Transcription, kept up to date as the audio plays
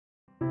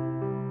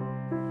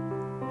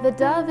The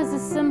dove is a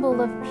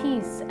symbol of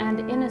peace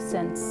and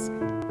innocence,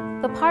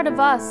 the part of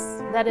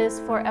us that is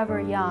forever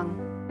young.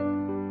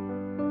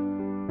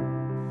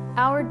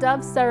 Our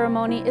dove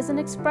ceremony is an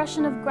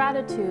expression of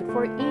gratitude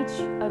for each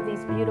of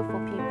these beautiful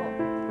people.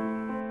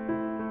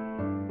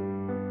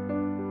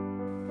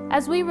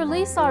 As we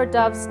release our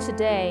doves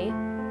today,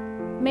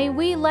 may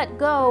we let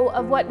go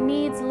of what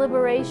needs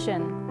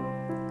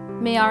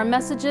liberation. May our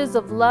messages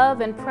of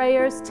love and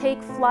prayers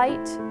take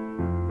flight.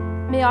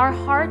 May our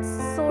hearts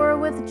soar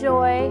with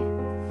joy,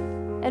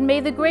 and may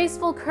the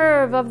graceful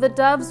curve of the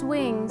dove's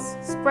wings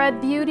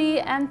spread beauty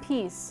and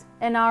peace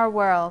in our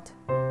world.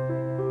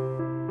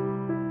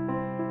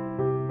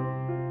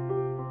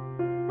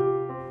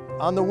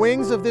 On the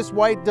wings of this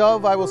white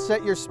dove, I will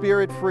set your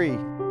spirit free,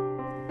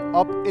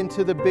 up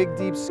into the big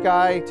deep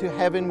sky to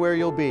heaven where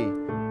you'll be.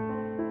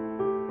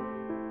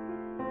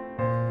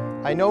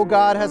 I know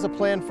God has a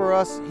plan for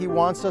us. He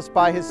wants us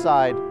by His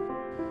side.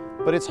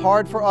 But it's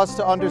hard for us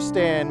to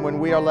understand when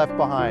we are left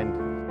behind.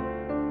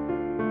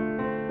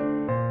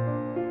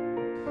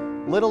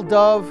 Little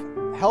dove,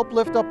 help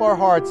lift up our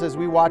hearts as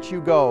we watch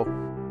you go.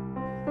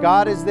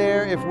 God is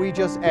there if we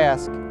just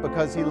ask,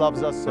 because He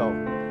loves us so.